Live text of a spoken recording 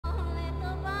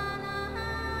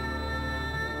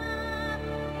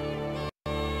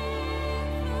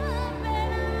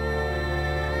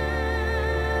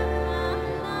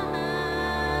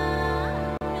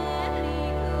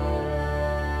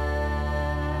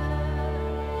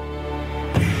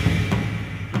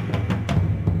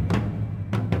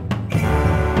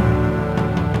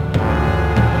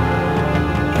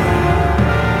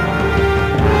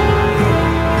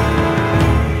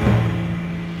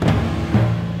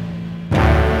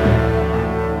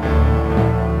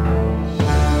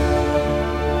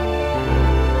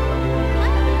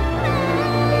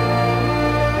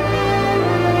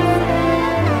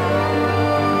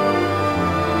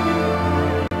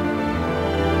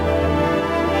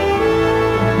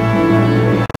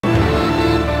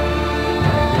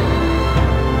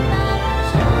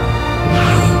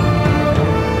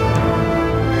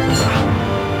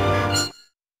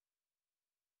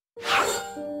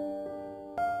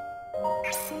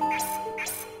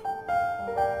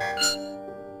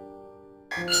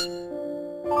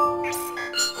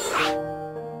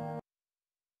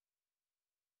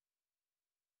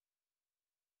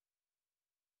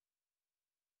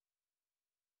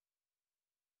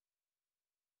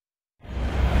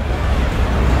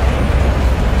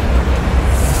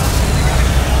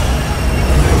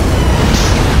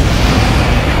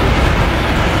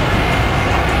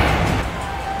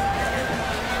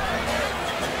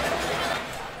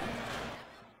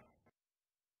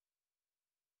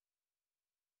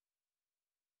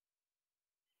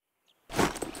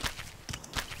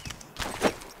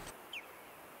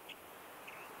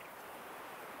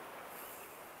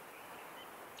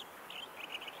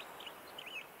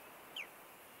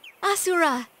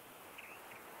Asura!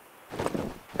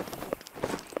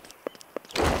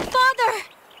 Father!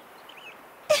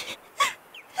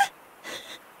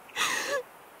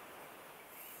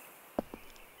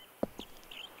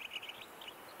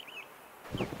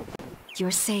 You're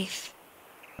safe.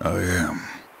 I am.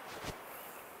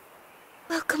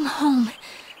 Welcome home,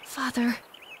 Father.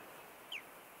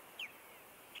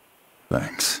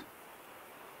 Thanks.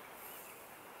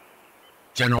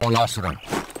 General Asura,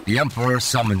 the Emperor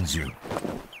summons you.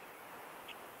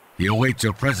 He awaits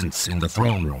your presence in the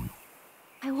throne room.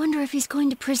 I wonder if he's going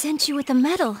to present you with a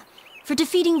medal for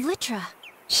defeating Vlitra.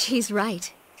 She's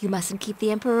right. You mustn't keep the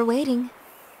Emperor waiting.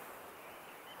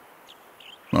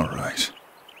 All right.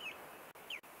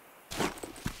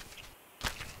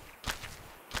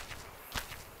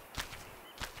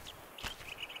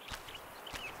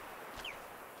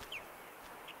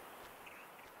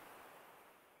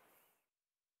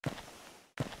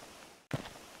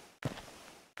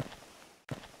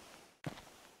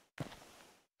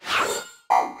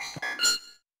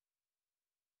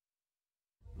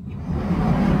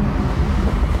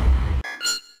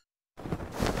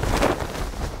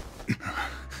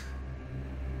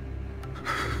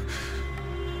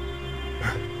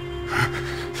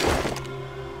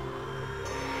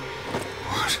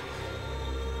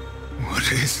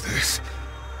 What is this?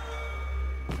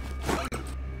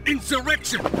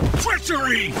 Insurrection!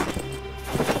 Treachery!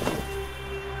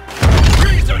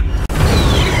 Treason!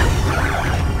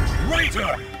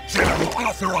 Traitor! General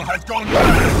Asura has gone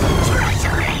mad!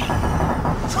 Treachery!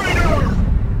 Traitor!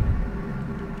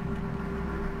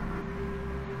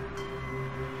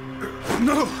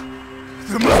 No!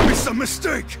 There must be some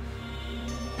mistake!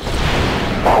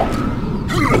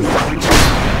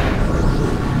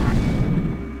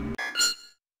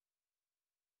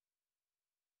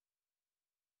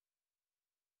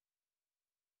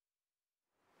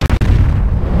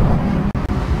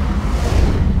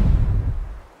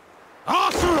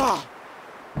 Asura!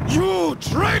 You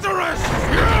traitorous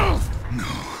filth! No.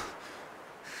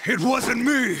 It wasn't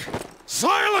me!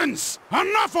 Silence!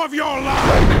 Enough of your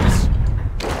lies!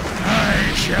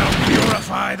 I shall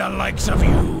purify the likes of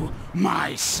you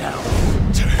myself.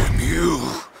 Damn you!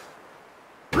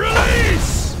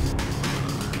 Release!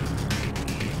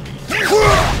 Give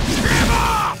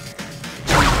up!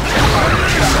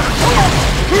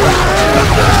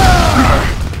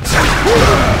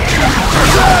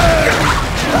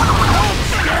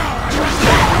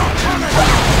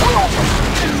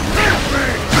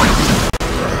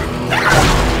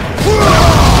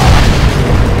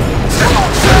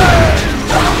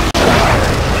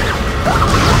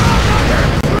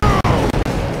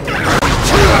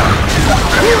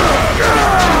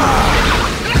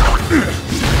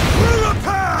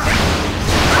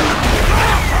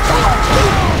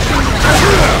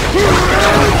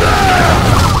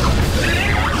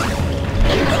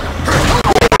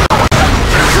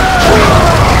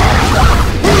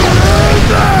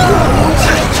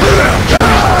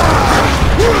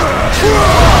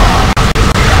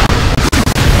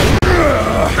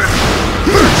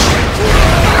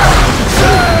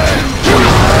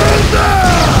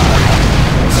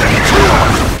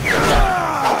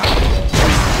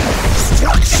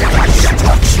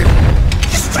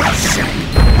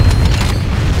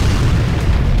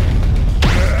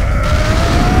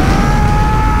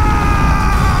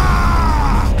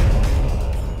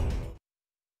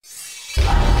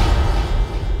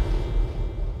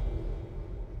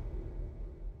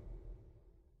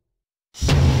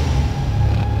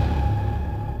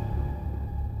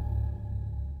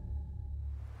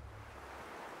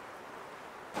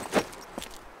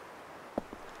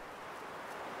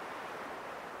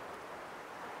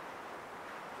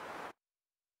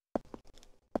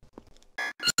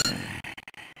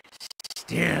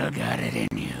 Still got it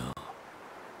in you.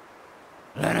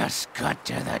 Let us cut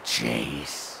to the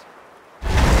chase.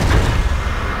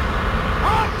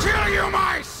 I'll kill you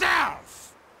myself!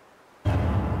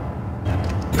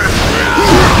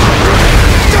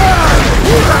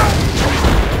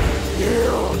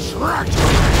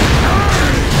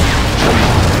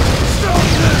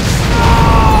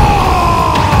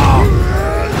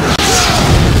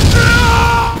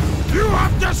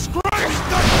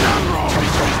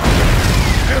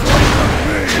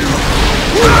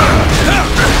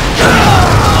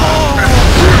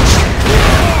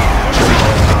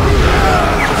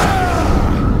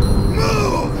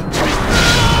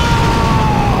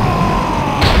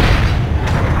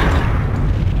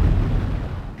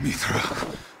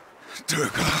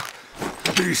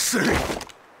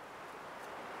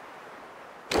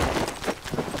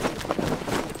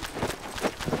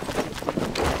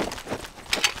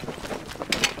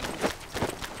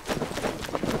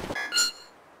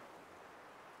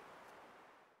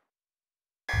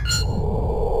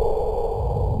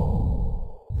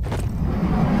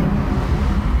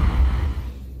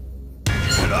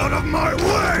 my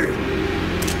way!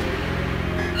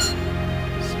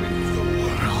 Save the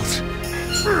world.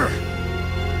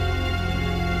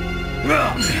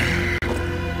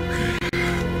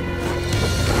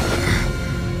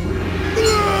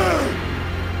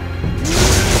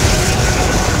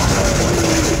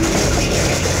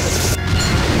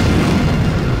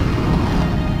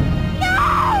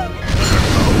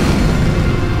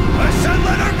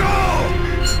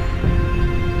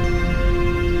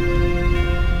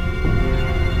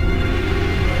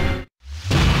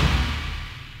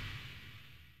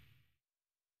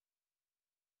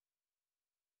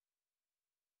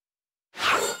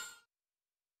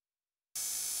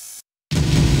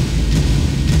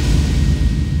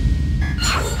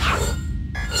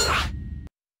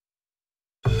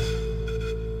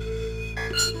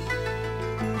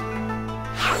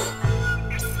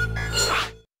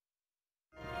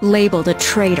 Labeled a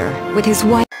traitor with his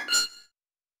wife.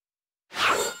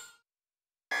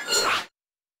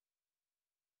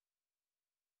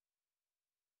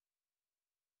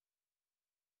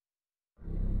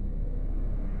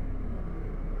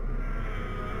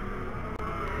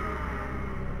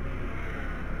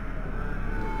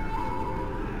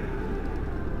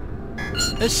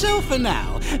 So for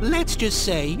now, let's just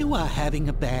say you are having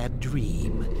a bad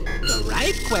dream. The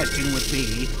right question would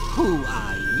be, who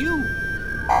are you?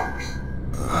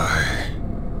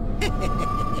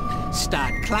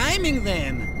 Start climbing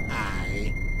then,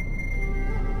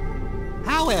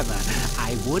 However,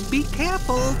 I would be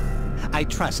careful. I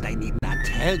trust I need not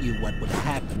tell you what would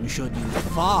happen should you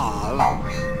fall.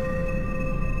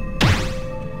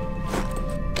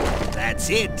 That's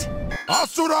it.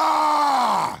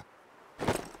 Asura!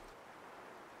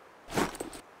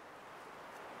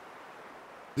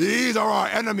 These are our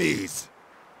enemies.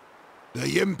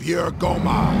 The impure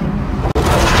Goma.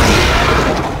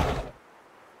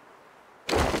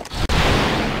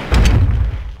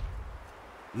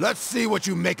 Let's see what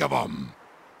you make of them.